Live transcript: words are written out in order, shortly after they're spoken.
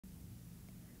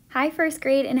Hi, first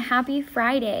grade, and happy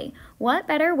Friday. What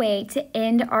better way to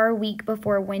end our week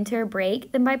before winter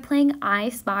break than by playing I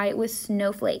Spy with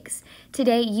snowflakes?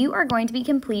 Today, you are going to be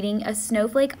completing a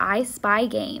Snowflake I Spy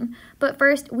game. But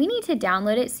first, we need to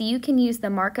download it so you can use the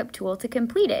markup tool to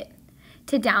complete it.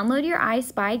 To download your I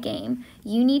Spy game,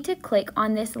 you need to click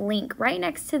on this link right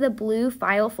next to the blue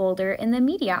file folder in the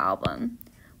media album.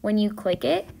 When you click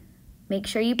it, make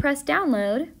sure you press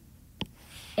download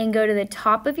and go to the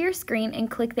top of your screen and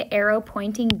click the arrow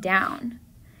pointing down.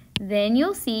 Then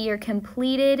you'll see your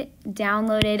completed,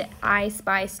 downloaded I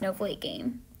Spy Snowflake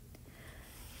game.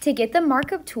 To get the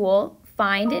markup tool,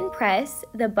 find and press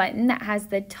the button that has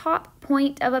the top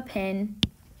point of a pen.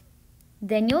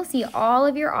 Then you'll see all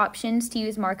of your options to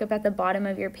use markup at the bottom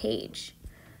of your page.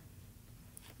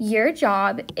 Your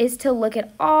job is to look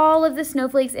at all of the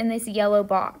snowflakes in this yellow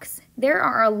box. There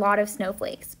are a lot of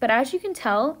snowflakes, but as you can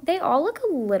tell, they all look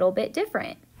a little bit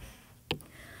different.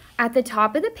 At the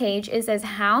top of the page, it says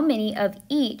how many of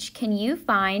each can you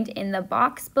find in the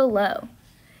box below.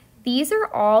 These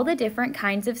are all the different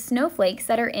kinds of snowflakes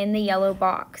that are in the yellow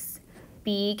box.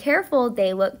 Be careful,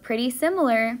 they look pretty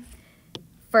similar.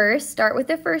 First, start with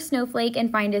the first snowflake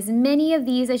and find as many of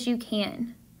these as you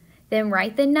can. Then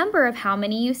write the number of how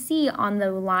many you see on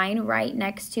the line right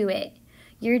next to it.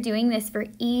 You're doing this for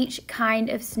each kind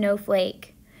of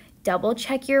snowflake. Double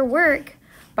check your work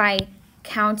by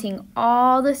counting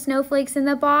all the snowflakes in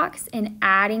the box and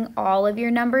adding all of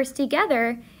your numbers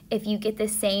together. If you get the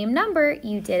same number,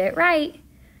 you did it right.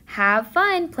 Have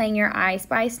fun playing your I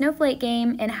Spy Snowflake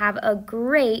game and have a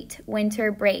great winter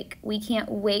break. We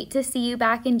can't wait to see you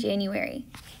back in January.